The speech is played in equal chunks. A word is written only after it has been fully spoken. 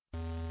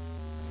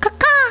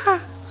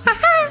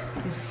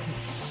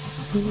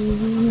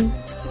Haha.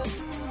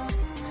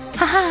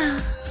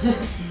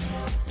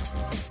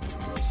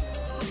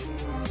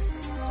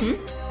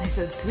 I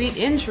said sweet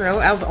intro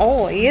as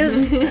always.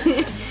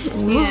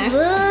 What's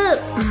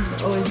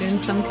up? Always doing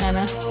some kind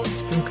of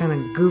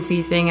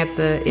goofy thing at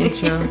the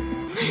intro.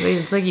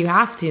 It's like you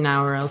have to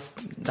now, or else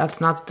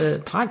that's not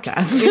the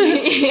podcast.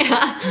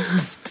 Yeah.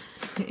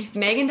 If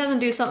Megan doesn't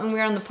do something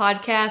weird on the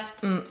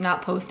podcast,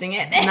 not posting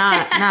it.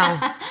 No.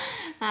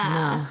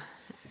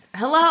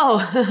 Hello.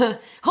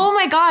 Oh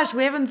my gosh,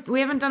 we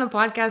haven't done a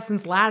podcast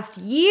since last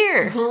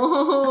year.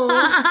 Oh.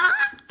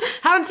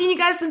 Haven't seen you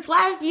guys since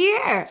last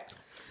year.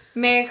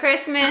 Merry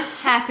Christmas,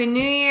 Happy New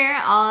Year,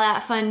 all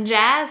that fun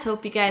jazz.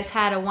 Hope you guys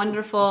had a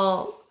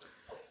wonderful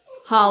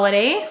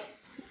holiday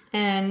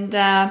and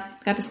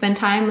got to spend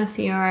time with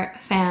your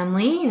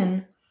family.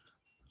 And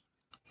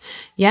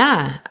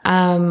yeah,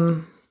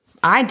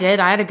 I did.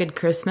 I had a good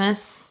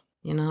Christmas,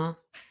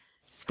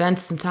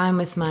 spent some time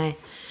with my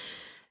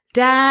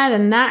dad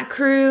and that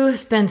crew,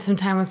 spent some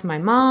time with my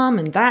mom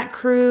and that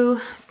crew,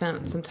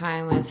 spent some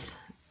time with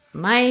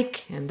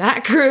Mike and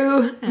that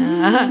crew.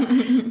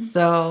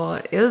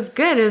 So it was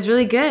good. It was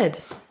really good.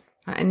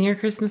 And your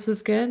Christmas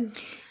was good?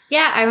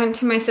 Yeah, I went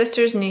to my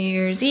sister's New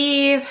Year's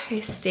Eve. I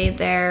stayed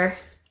there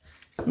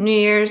New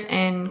Year's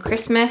and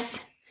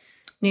Christmas.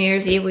 New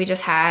Year's Eve, we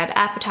just had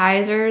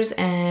appetizers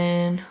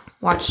and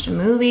watched a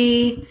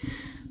movie.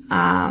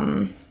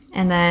 And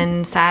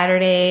then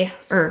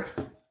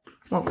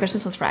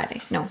Christmas was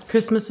Friday. No.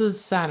 Christmas was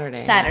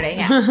Saturday. Saturday,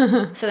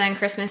 yeah. So then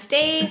Christmas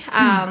Day,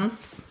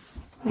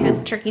 we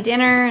had turkey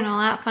dinner and all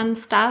that fun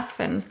stuff.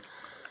 And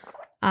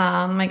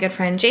my good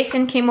friend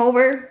Jason came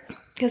over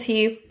because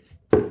he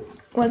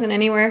wasn't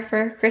anywhere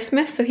for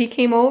Christmas. So he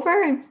came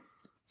over, and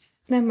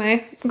then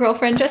my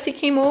girlfriend Jessie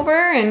came over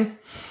and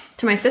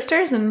to my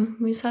sister's, and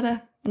we just had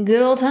a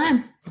good old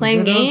time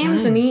playing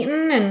games and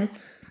eating. And,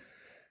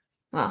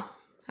 well,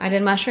 I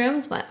did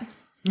mushrooms, but...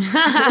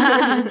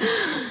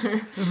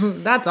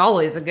 That's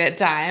always a good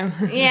time.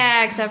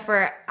 Yeah, except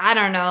for, I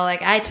don't know,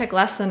 I took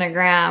less than a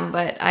gram,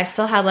 but I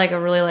still had a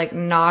really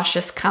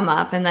nauseous come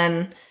up, and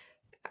then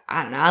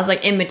I don't know, I was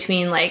in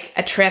between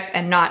a trip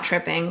and not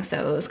tripping,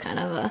 so it was kind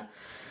of a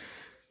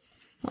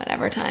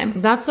whatever time.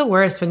 That's the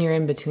worst when you're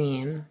in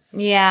between.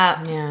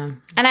 Yeah.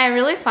 And I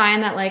really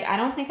find that I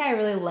don't think I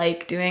really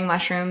like doing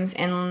mushrooms,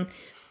 and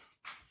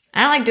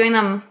I don't like doing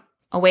them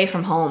away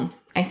from home,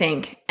 I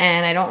think,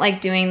 and I don't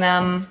like doing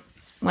them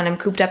when I'm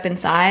cooped up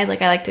inside.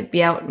 I like to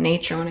be out in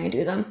nature when I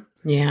do them.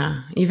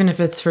 Yeah, even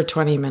if it's for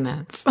 20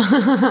 minutes.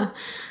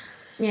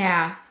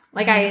 Yeah.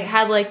 I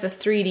had the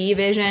 3D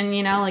vision,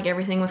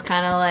 everything was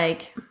kind of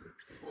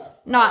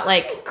not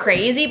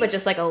crazy, but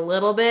just a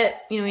little bit,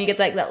 you get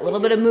that little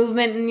bit of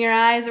movement in your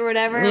eyes or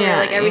whatever.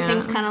 Yeah. Where,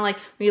 everything's kind of when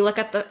you look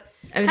at the...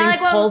 Everything's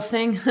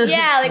pulsing.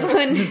 Yeah,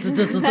 when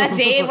that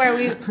day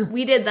where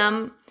we did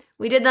them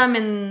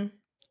in,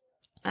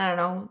 I don't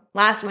know,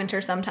 last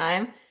winter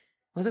sometime.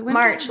 Was it winter?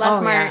 March.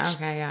 March. Yeah,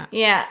 okay, yeah.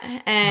 Yeah,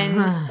 and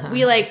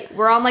we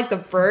we're on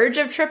the verge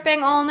of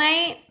tripping all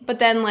night, but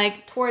then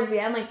towards the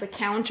end, the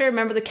counter,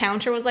 remember the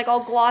counter was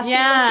all glossy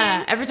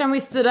looking? Every time we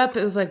stood up,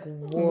 it was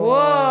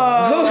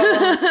whoa.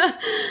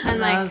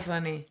 And that was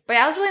funny. But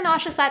I was really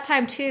nauseous that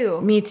time too.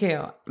 Me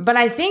too. But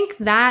I think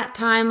that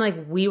time,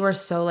 we were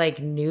so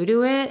new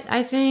to it,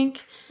 I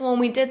think. Well,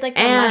 we did the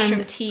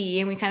mushroom tea,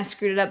 and we kind of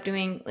screwed it up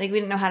doing, we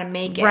didn't know how to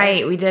make it.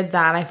 Right, we did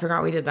that. I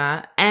forgot we did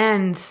that.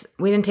 And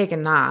we didn't take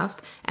enough.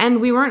 And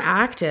we weren't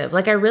active.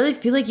 I really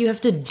feel you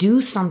have to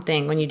do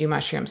something when you do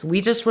mushrooms. We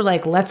just were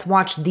let's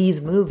watch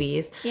these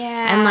movies.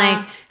 Yeah.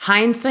 And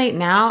hindsight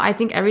now, I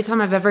think every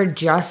time I've ever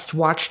just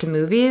watched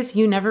movies,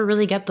 you never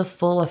really get the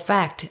full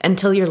effect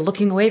until you're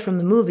looking away from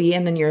the movie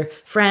and then your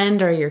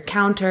friend or your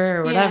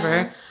counter or whatever.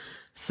 Yeah.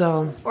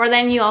 So. Or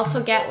then you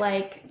also get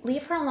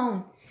leave her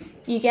alone.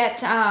 You get,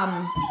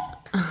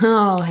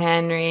 oh,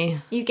 Henry.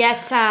 You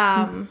get,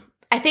 I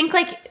think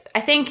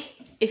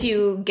if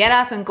you get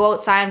up and go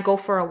outside and go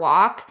for a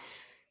walk,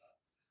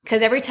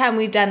 because every time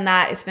we've done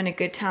that, it's been a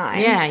good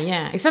time.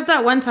 Yeah. Except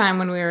that one time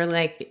when we were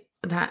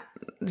that,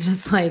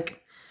 just it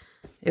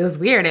was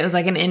weird. It was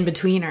an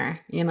in-betweener,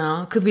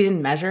 because we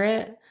didn't measure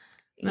it.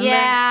 Remember?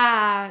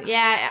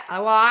 Yeah.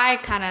 Well, I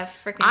kind of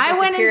freaking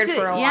disappeared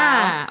for a while.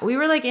 Yeah, we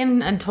were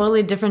in a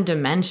totally different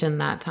dimension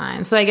that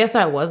time. So I guess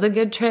that was a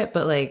good trip,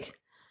 but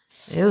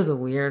it was a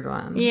weird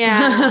one.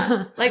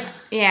 Yeah.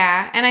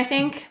 Yeah. And I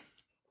think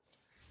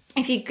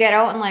if you get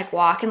out and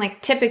walk and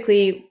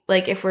typically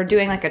if we're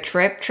doing a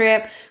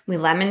trip, we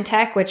lemon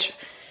tech, which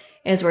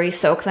is where you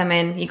soak them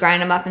in, you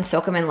grind them up and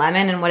soak them in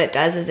lemon. And what it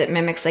does is it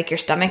mimics your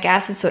stomach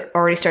acid. So it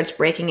already starts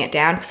breaking it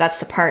down, because that's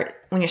the part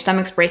when your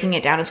stomach's breaking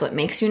it down is what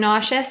makes you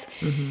nauseous.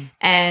 Mm-hmm.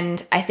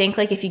 And I think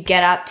if you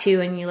get up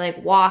to and you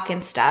walk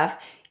and stuff,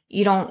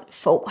 you don't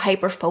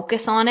hyper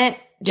focus on it.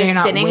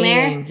 Just sitting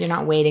there. You're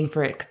not waiting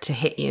for it to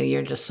hit you.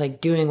 You're just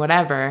doing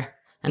whatever.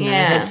 and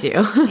then it hits you.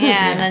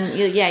 And then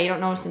you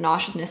don't notice the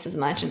nauseousness as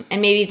much,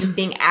 and maybe just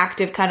being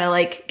active kind of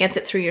like gets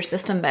it through your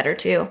system better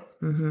too.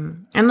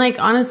 And like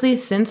honestly,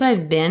 since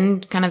I've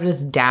been kind of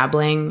just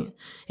dabbling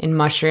in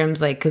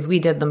mushrooms, like because we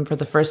did them for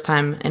the first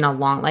time in a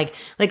long like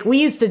we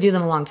used to do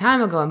them a long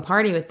time ago and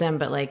party with them,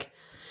 but like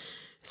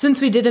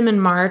since we did them in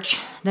March,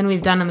 then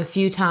we've done them a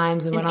few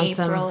times and In went on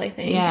April, some I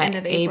think. yeah, End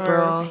of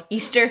April.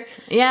 Easter.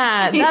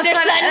 Yeah, Easter that's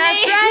Sunday.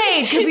 That's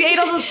right, because we ate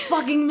all those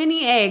fucking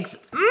mini eggs.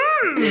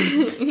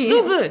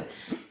 So good.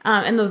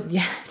 And those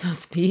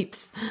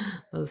peeps,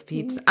 But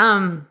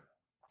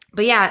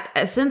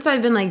yeah, since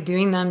I've been like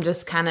doing them,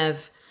 just kind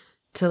of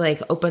to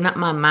like open up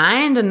my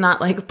mind and not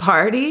like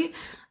party.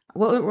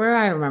 Where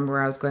I remember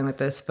where I was going with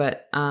this,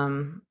 but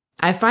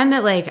I find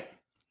that like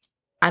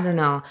I don't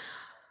know.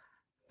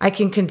 I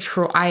can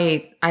control,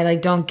 I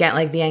like don't get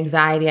like the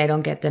anxiety. I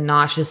don't get the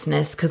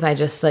nauseousness because I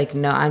just like,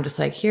 no, I'm just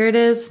like, here it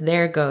is,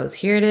 there it goes.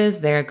 Here it is,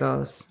 there it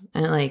goes.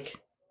 And like,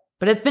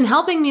 but it's been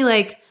helping me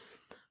like,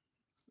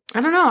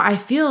 I don't know. I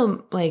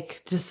feel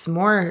like just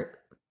more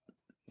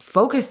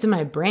focused in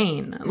my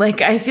brain.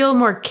 Like I feel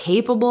more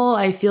capable.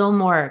 I feel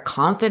more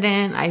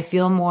confident. I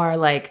feel more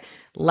like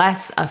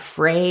less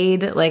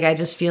afraid. Like I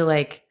just feel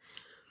like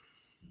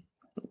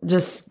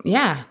just,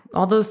 yeah,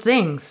 all those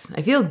things.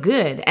 I feel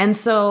good. And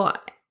so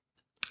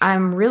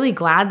I'm really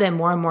glad that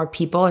more and more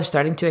people are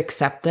starting to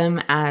accept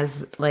them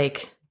as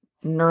like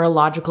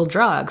neurological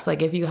drugs.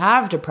 Like if you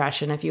have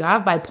depression, if you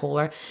have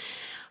bipolar,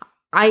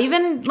 I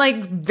even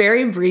like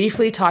very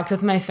briefly talked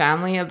with my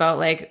family about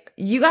like,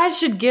 you guys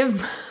should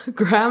give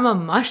grandma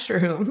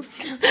mushrooms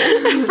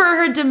for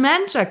her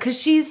dementia because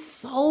she's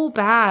so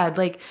bad.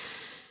 Like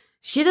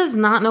she does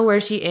not know where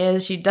she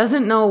is. She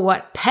doesn't know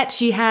what pet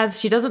she has.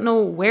 She doesn't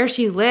know where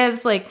she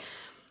lives. Like,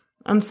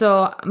 and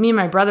so me and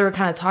my brother were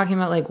kind of talking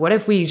about like, what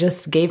if we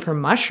just gave her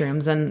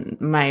mushrooms? And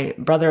my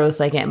brother was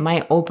like, it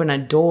might open a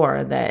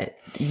door that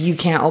you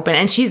can't open.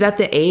 And she's at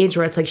the age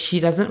where it's like, she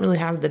doesn't really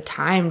have the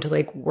time to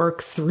like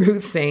work through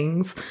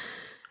things.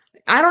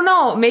 I don't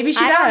know. Maybe she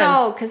does. I don't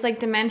know. Cause like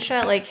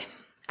dementia, like,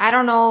 I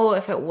don't know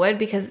if it would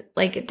because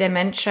like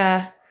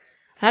dementia,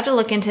 I have to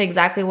look into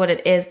exactly what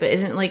it is, but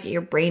isn't like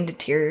your brain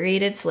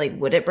deteriorated? So like,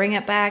 would it bring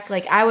it back?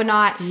 Like I would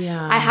not,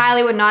 I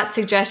highly would not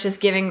suggest just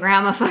giving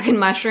grandma fucking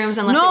mushrooms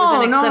unless it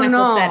was in a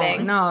clinical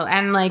setting. No.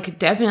 And like,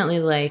 definitely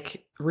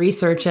like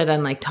research it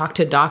and like talk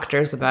to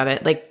doctors about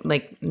it.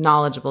 Like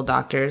knowledgeable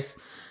doctors.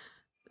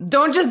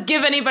 Don't just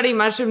give anybody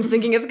mushrooms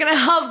thinking it's going to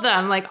help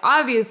them. Like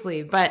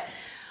obviously, but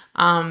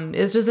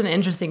it's just an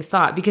interesting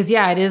thought because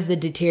yeah, it is the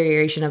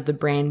deterioration of the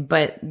brain,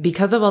 but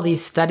because of all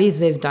these studies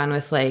they've done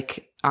with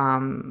like,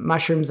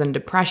 mushrooms and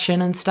depression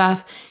and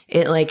stuff,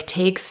 it like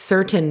takes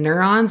certain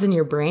neurons in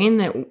your brain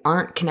that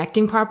aren't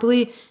connecting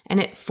properly and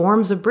it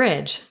forms a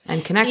bridge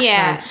and connects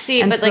them. See,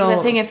 and but so, like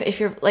the thing, if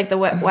you're like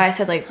why I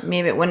said like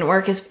maybe it wouldn't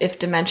work is if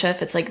dementia,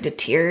 if it's like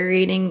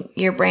deteriorating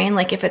your brain,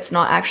 like if it's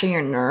not actually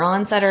your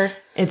neurons that are.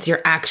 It's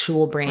your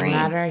actual brain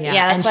matter. Yeah.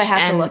 Yeah, that's what I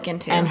have to look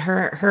into. And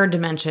her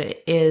dementia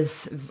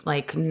is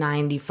like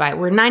 95.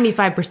 We're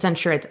 95%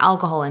 sure it's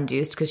alcohol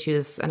induced because she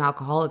was an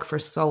alcoholic for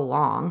so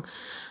long.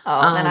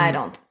 Oh, then I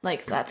don't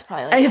like that's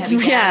probably like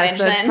heavy damage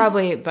so then. It's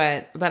probably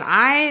but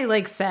I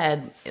like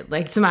said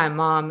like to my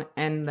mom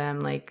and then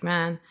like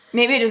man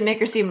maybe just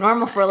make her seem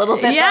normal for a little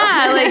bit.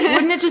 Yeah, like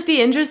wouldn't it just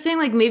be interesting?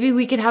 Like maybe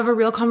we could have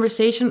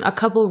a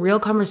couple real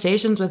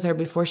conversations with her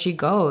before she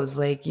goes.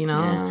 Like you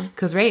know,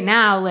 because right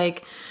now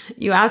like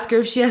you ask her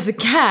if she has a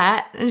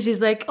cat and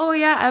she's like, oh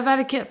yeah, I've had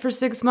a cat for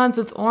 6 months.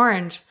 It's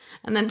orange.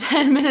 And then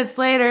 10 minutes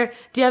later,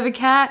 do you have a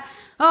cat?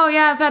 Oh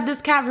yeah, I've had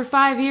this cat for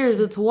 5 years.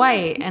 It's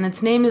white and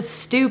its name is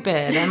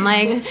Stupid. And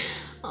like,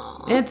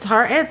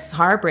 it's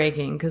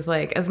heartbreaking because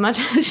like as much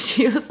as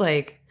she was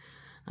like,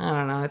 I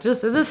don't know, it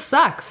just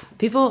sucks.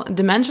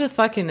 Dementia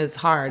fucking is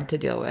hard to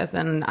deal with.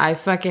 And I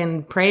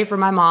fucking pray for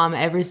my mom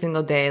every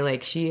single day.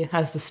 Like she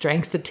has the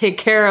strength to take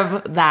care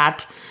of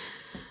that.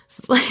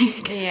 It's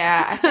like,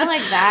 yeah, I feel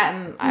like that.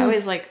 And I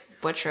always like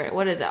butcher it.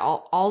 What is it?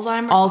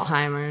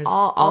 Alzheimer's?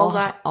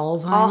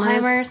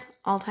 Alzheimer's?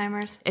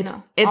 Alzheimer's.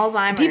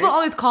 People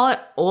always call it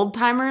old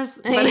timers,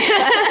 but,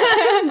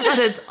 but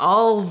it's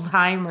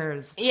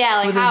Alzheimer's. Yeah,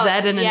 like with a Z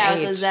and an H.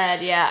 with a Z,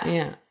 yeah.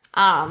 Yeah.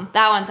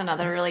 That one's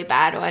another really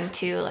bad one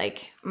too.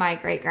 Like my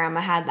great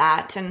grandma had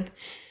that, and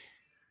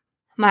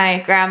my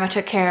grandma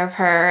took care of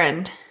her,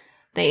 and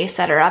they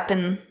set her up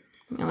in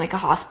like a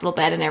hospital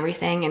bed and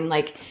everything. And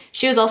like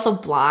she was also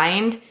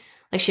blind.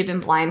 Like she'd been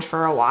blind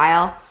for a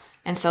while.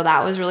 And so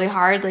that was really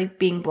hard, like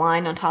being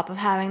blind on top of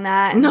having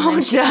that. And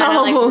then she kind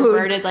of like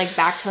reverted like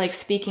back to like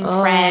speaking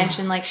French,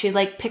 and like she'd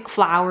like pick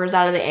flowers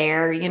out of the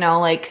air, you know,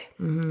 like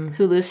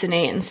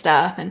hallucinate and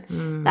stuff.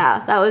 And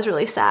that was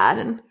really sad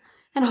and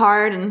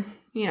hard, and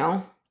you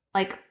know,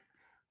 like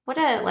what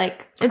a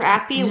like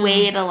crappy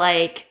way to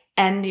like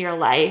end your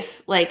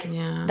life. Like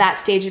that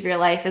stage of your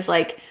life is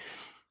like,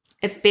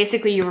 it's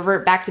basically you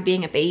revert back to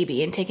being a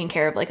baby and taking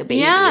care of like a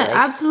baby. Yeah, like,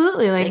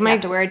 absolutely. Like you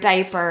have to wear a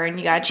diaper and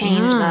you got to change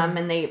them.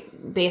 And they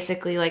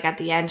basically like at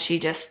the end, she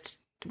just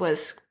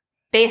was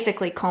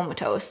basically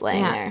comatose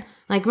laying there.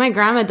 Like, my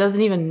grandma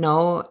doesn't even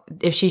know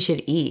if she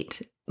should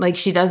eat. Like,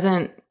 she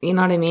doesn't, you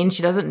know what I mean?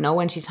 She doesn't know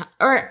when she's,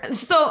 okay, we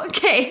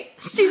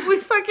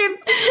fucking,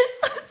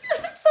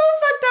 so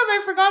fucked up.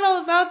 I forgot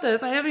all about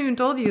this. I haven't even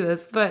told you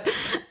this, but,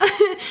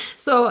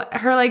 so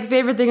her, like,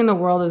 favorite thing in the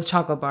world is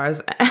chocolate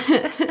bars.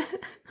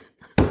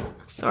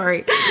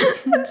 Sorry.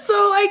 So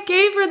I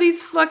gave her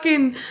these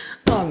fucking,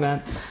 oh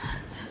man,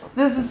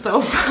 this is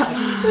so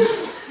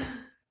fucked.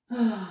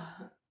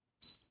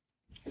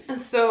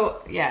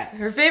 So, yeah,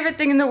 her favorite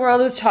thing in the world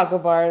is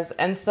chocolate bars.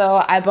 And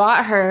so I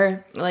bought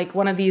her, like,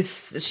 one of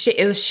these,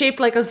 it was shaped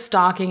like a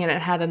stocking, and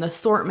it had an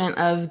assortment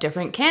of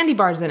different candy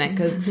bars in it.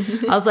 Because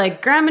I was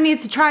like, Grandma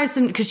needs to try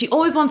some, because she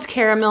always wants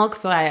caramel.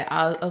 So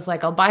I was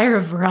like, I'll buy her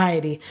a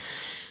variety.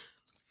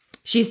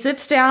 She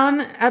sits down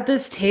at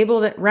this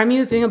table that Remy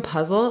was doing a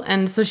puzzle.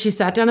 And so she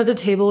sat down at the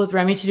table with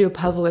Remy to do a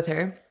puzzle with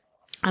her.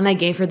 And I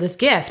gave her this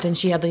gift, and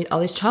she had all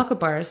these chocolate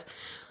bars.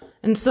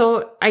 And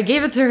so I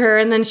gave it to her,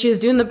 and then she was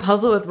doing the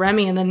puzzle with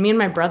Remy, and then me and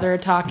my brother are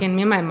talking.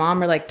 Me and my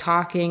mom are, like,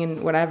 talking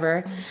and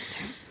whatever.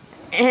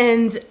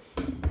 And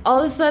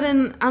all of a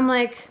sudden, I'm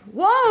like,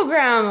 whoa,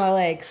 Grandma,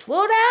 like,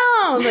 slow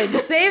down. Like,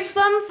 save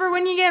some for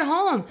when you get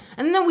home.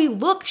 And then we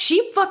look,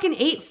 she fucking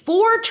ate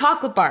 4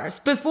 chocolate bars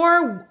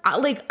before,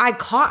 like, I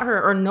caught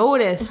her or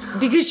noticed,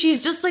 because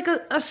she's just, like,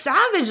 a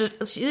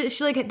savage.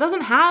 She like,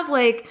 doesn't have,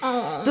 like,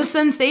 the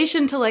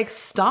sensation to, like,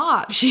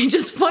 stop. She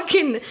just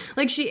fucking,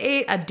 like, she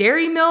ate a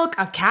Dairy Milk,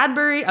 a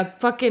Cadbury, a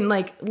fucking,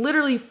 like,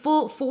 literally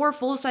 4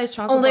 full-size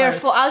chocolate bars. Oh, they're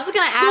full. I was just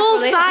going to ask.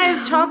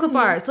 Full-size chocolate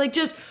bars. Like,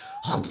 just,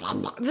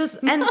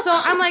 and so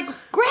I'm like,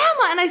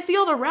 Grandma, and I see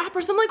all the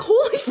wrappers. I'm like,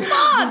 holy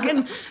fuck.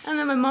 And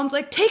then my mom's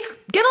like, get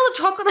all the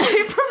chocolate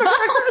away from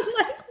her.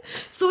 Like,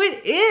 so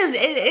it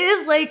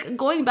is like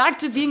going back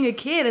to being a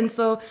kid. And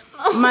so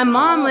my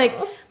mom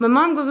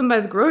goes and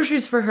buys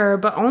groceries for her,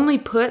 but only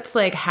puts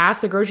like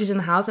half the groceries in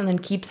the house and then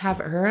keeps half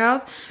at her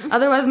house.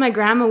 Otherwise, my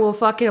grandma will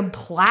fucking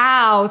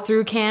plow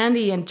through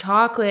candy and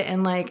chocolate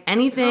and like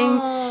anything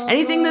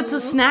that's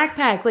a snack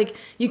pack. Like,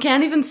 you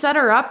can't even set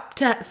her up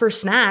for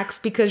snacks,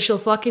 because she'll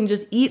fucking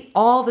just eat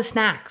all the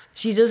snacks.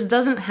 She just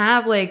doesn't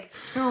have like,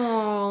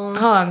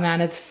 oh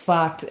man, it's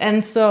fucked.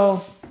 And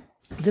so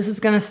this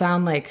is gonna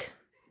sound like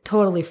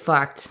totally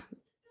fucked.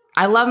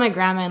 I love my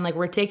grandma, and like,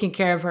 we're taking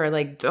care of her.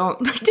 Like, don't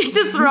take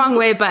this the wrong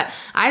way, but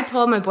I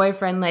told my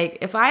boyfriend, like,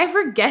 if I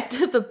ever get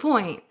to the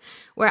point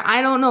where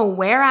I don't know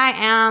where I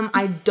am,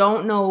 I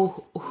don't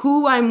know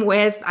who I'm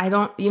with, I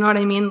don't, you know what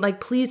I mean?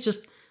 Like, please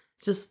just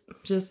get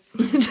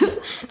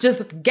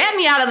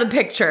me out of the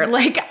picture.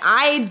 Like,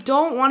 I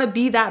don't want to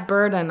be that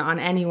burden on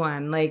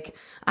anyone. Like,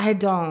 I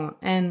don't.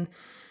 And,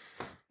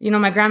 you know,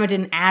 my grandma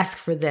didn't ask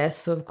for this,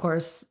 so of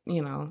course,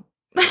 you know,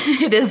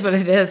 it is what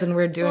it is, and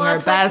we're doing our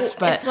best.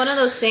 But it's one of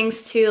those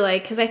things too,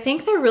 like, because I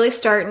think they're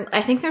starting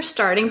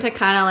to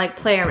kind of like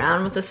play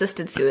around with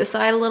assisted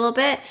suicide a little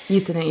bit.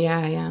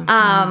 Euthanasia,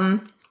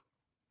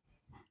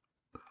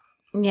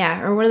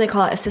 yeah, or what do they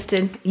call it?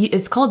 Assisted.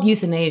 It's called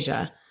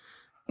euthanasia.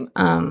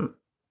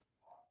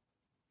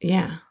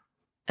 Yeah.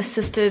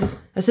 Assisted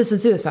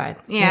suicide.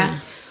 Yeah.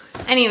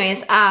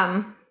 Anyways,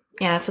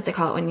 yeah, that's what they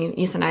call it when you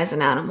euthanize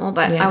an animal.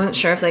 But I wasn't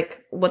sure if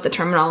like what the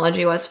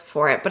terminology was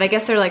for it. But I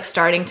guess they're like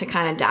starting to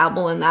kind of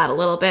dabble in that a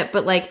little bit.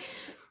 But like,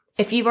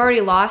 if you've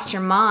already lost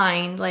your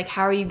mind, like,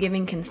 how are you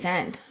giving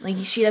consent? Like,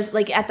 she does,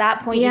 like, at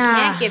that point, you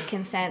can't give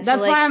consent.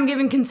 That's so, like, why I'm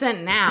giving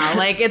consent now.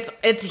 Like,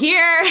 it's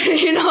here,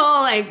 you know,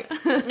 like.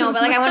 No,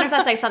 but like, I wonder if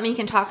that's like something you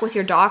can talk with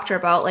your doctor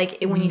about,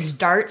 like, when you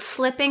start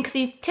slipping, because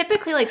you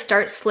typically like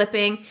start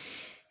slipping,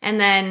 and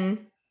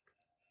then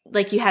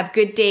like you have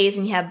good days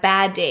and you have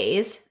bad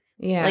days.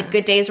 Yeah. Like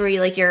good days where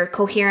you're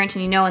coherent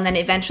and you know, and then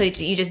eventually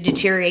you just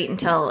deteriorate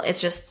until it's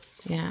just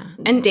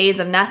and days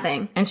of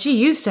nothing. And she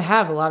used to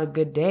have a lot of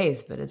good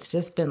days, but it's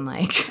just been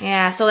like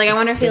so like I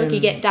wonder if you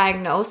get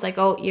diagnosed, like,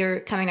 oh, you're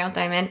coming out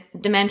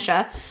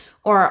dementia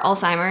or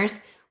Alzheimer's.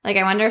 Like,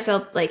 I wonder if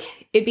they'll, like,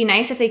 it'd be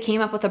nice if they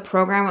came up with a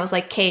program that was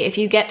like, okay, if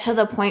you get to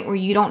the point where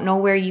you don't know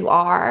where you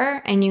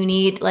are and you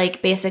need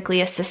like basically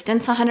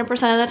assistance 100% of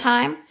the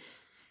time,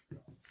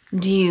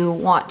 do you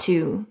want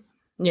to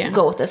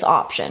go with this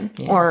option?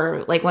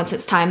 Or like, once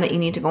it's time that you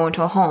need to go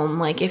into a home,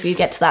 like, if you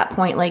get to that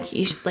point, like,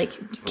 you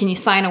can you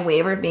sign a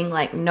waiver being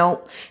like,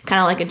 nope,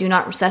 kind of like a do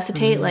not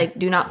resuscitate, like,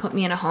 do not put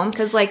me in a home?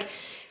 Because like,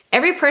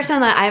 every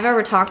person that I've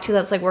ever talked to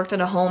that's like worked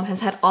in a home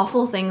has had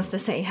awful things to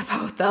say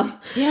about them.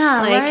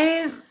 Yeah, like,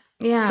 right?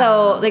 Yeah.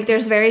 So like,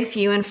 there's very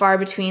few and far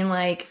between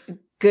like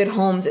good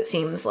homes, it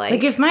seems like.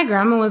 Like, if my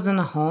grandma was in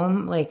a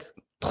home, like,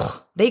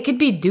 they could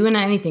be doing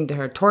anything to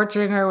her,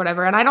 torturing her, or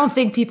whatever. And I don't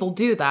think people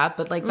do that,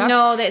 but like,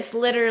 that's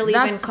literally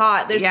been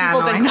caught. There's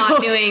people been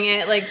caught doing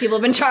it. Like, people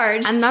have been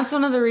charged. And that's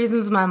one of the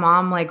reasons my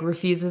mom like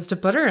refuses to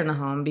put her in a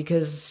home,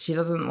 because she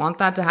doesn't want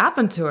that to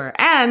happen to her.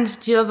 And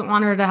she doesn't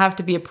want her to have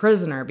to be a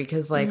prisoner,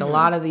 because like a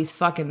lot of these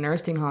fucking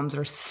nursing homes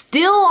are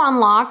still on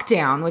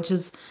lockdown, which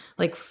is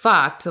like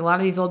fucked. A lot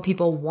of these old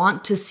people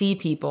want to see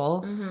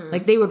people.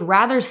 Like, they would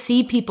rather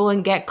see people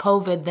and get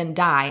COVID than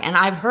die. And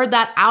I've heard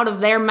that out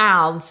of their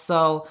mouths.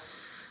 So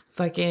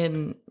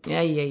fucking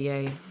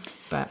yay.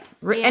 But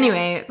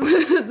anyway, what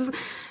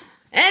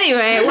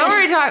were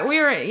we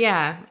talking?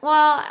 Yeah.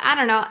 Well, I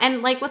don't know.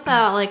 And like with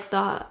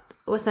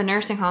the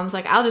nursing homes,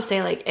 like I'll just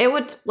say like it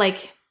would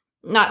like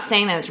not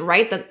saying that it's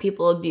right that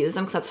people abuse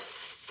them because that's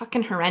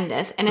fucking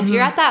horrendous. And if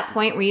you're at that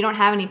point where you don't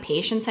have any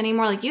patience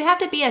anymore, like you have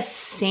to be a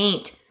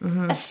saint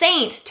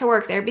to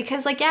work there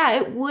because like, yeah,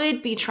 it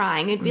would be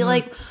trying. It'd be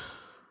like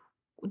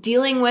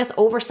dealing with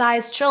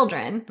oversized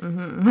children.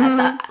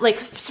 Like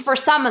for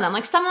some of them,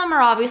 like some of them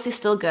are obviously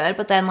still good,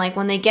 but then like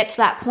when they get to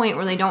that point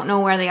where they don't know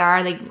where they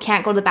are, they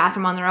can't go to the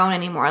bathroom on their own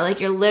anymore. Like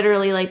you're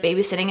literally like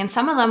babysitting, and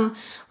some of them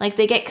like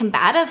they get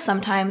combative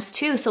sometimes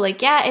too. So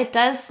like, yeah, it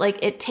does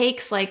like, it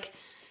takes like,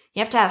 you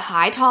have to have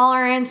high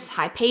tolerance,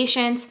 high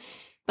patience.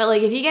 But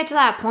like if you get to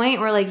that point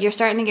where like you're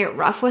starting to get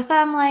rough with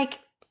them, like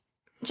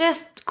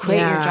just quit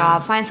your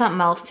job, find something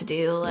else to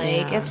do.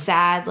 Like it's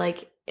sad.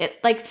 Like it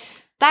like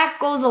that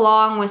goes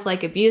along with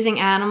like abusing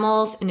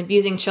animals and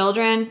abusing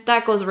children.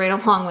 That goes right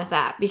along with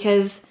that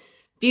because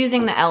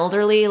abusing the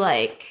elderly,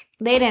 like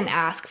they didn't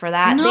ask for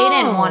that. No, they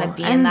didn't want to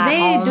be in that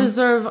home. And they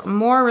deserve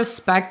more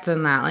respect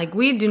than that. Like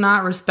we do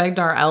not respect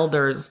our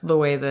elders the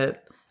way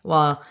that,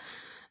 well,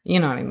 you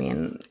know what I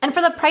mean. And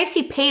for the price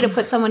you pay to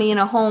put somebody in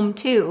a home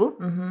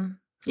too.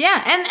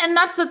 Yeah, and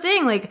that's the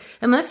thing. Like,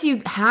 unless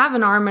you have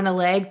an arm and a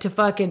leg to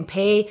fucking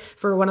pay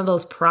for one of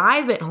those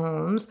private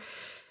homes,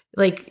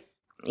 like,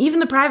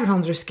 even the private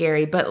homes are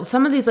scary, but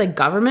some of these, like,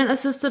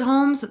 government-assisted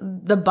homes,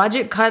 the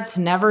budget cuts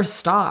never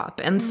stop.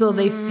 And so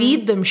they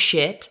feed them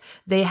shit.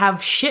 They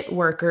have shit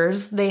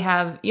workers. They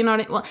have, you know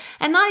what I mean? Well,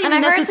 and not even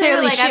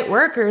necessarily like, shit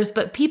workers,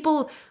 but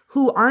people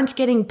who aren't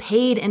getting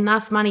paid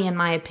enough money, in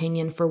my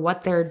opinion, for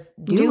what they're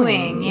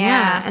doing.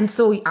 Yeah. And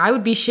so I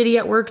would be shitty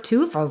at work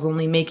too if I was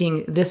only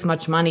making this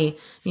much money,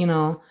 you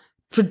know,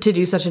 to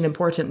do such an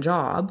important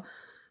job.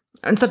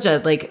 And such a,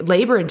 like,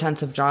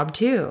 labor-intensive job,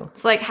 too.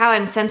 It's like how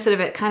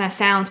insensitive it kind of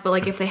sounds, but,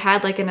 like, if they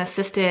had, like, an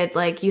assisted,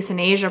 like,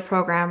 euthanasia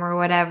program or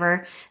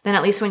whatever, then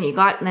at least when you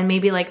got, then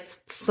maybe, like,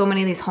 so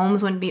many of these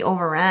homes wouldn't be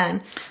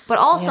overrun. But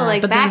also,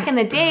 like, back in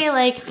the day,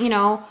 like, you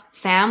know,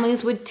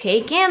 families would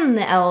take in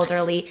the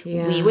elderly.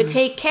 Yeah. We would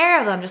take care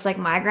of them, just like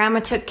my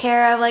grandma took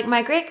care of, like,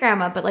 my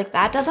great-grandma. But, like,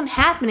 that doesn't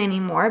happen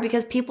anymore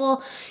because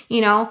people,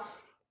 you know,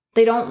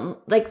 they don't,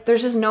 like,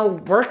 there's just no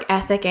work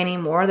ethic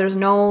anymore. There's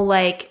no,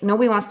 like,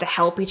 nobody wants to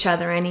help each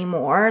other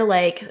anymore.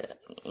 Like,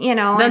 you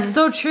know. That's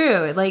so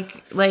true.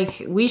 Like,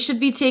 we should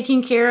be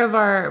taking care of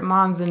our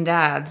moms and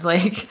dads.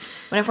 Like,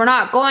 but if we're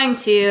not going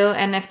to,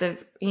 and if the,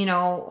 you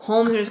know,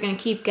 homes are just going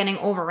to keep getting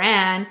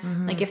overran,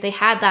 like, if they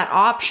had that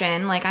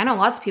option, like, I know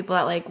lots of people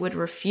that, like, would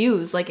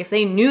refuse. Like, if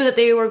they knew that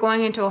they were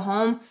going into a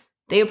home,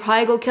 they would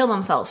probably go kill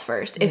themselves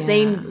first. If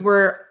they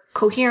were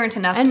coherent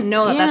enough to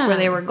know that that's where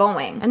they were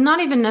going. And not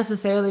even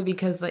necessarily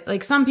because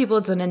like some people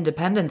it's an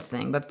independence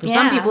thing, but for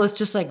some people it's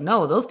just like,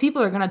 no, those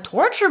people are going to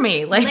torture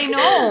me. Like they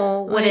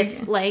know what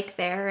it's like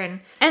there.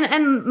 And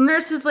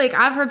nurses, like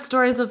I've heard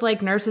stories of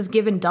like nurses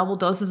given double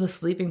doses of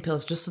sleeping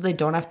pills just so they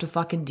don't have to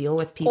fucking deal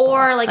with people.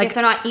 Or like if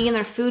they're not eating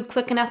their food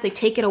quick enough, they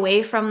take it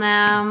away from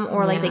them,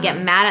 or like they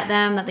get mad at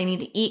them that they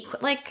need to eat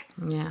like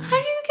how do you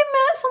get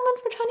mad at someone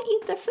for trying to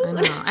eat their food? I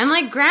know. And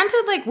like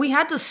granted, like we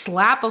had to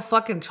slap a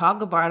fucking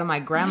chocolate bar out of my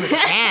grandma's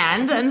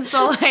hand, and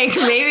so like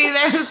maybe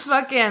there's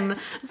fucking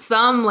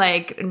some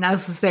like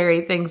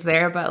necessary things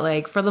there, but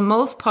like for the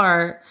most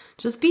part,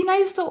 just be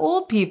nice to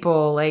old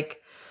people.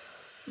 Like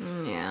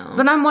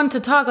but I'm one to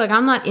talk, like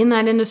I'm not in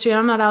that industry,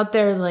 I'm not out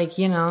there like,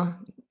 you know,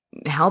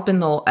 helping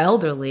the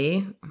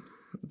elderly,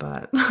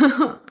 but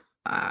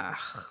I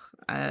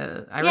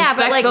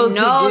but like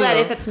know that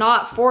if it's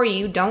not for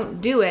you, don't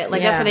do it.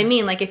 Like that's what I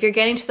mean. Like if you're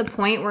getting to the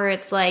point where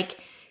it's like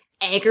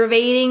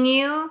aggravating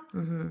you,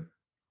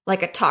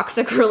 like a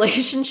toxic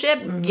relationship,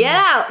 get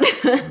out.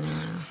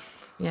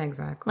 Yeah,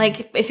 exactly.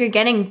 Like if you're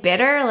getting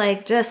bitter,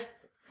 like just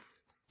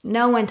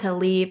know when to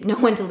leave. Know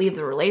when to leave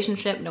the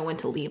relationship. Know when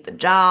to leave the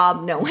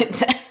job. Know when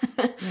to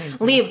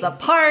leave the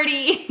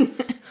party.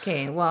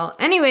 Okay, well,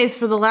 anyways,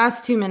 for the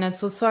last 2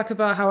 minutes, let's talk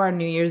about how our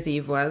New Year's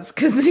Eve was,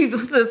 because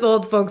this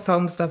old folks'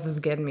 home stuff is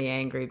getting me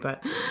angry.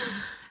 But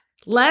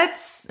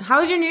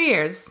how's your New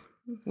Year's?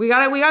 We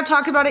gotta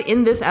talk about it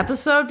in this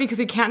episode because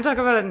we can't talk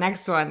about it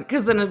next one,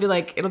 because then it'll be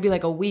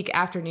like a week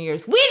after New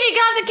Year's. Ouija, get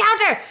off the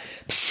counter!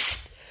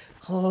 Psst.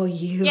 Oh,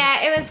 you.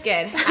 Yeah, it was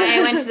good.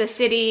 I went to the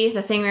city.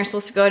 The thing we were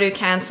supposed to go to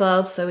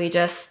canceled, so we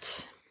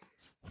just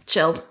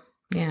chilled.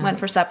 Yeah. Went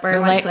for supper,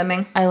 went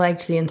swimming. I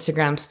liked the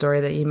Instagram story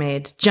that you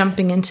made,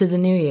 jumping into the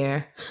new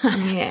year.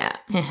 Yeah.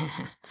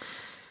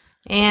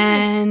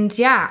 And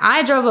yeah,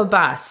 I drove a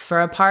bus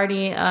for a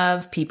party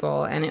of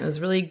people, and it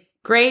was really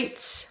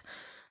great.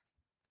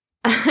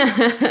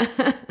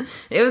 It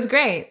was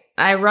great.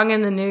 I rung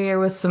in the new year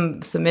with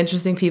some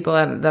interesting people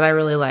that I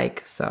really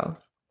like, so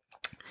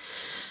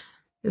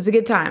it was a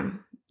good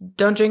time.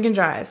 Don't drink and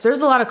drive. There's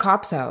a lot of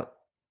cops out,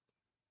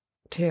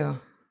 too.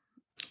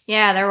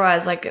 Yeah, there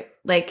was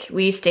like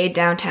we stayed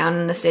downtown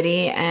in the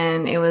city,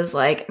 and it was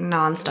like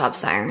nonstop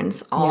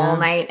sirens all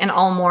night and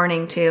all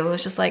morning too. It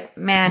was just like,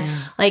 man,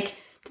 like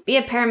to be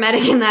a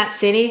paramedic in that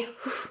city.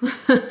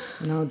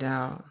 No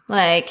doubt.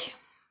 Like,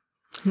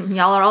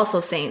 Y'all are also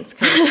saints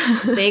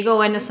because they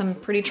go into some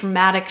pretty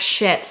traumatic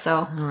shit. So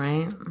All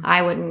right.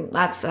 I wouldn't.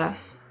 That'd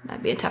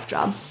be a tough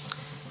job.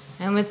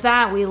 And with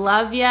that, we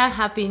love you.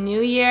 Happy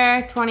New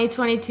Year.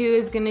 2022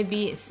 is going to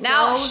be so...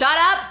 Now, shut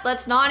up.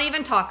 Let's not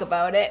even talk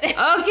about it.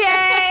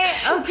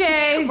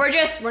 Okay.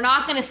 We're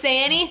not going to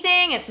say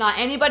anything. It's not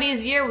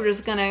anybody's year. We're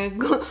just going to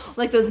go,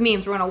 like those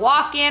memes. We're going to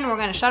walk in. We're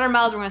going to shut our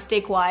mouths. We're going to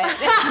stay quiet.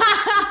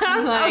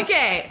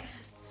 Okay.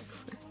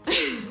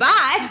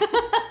 Bye.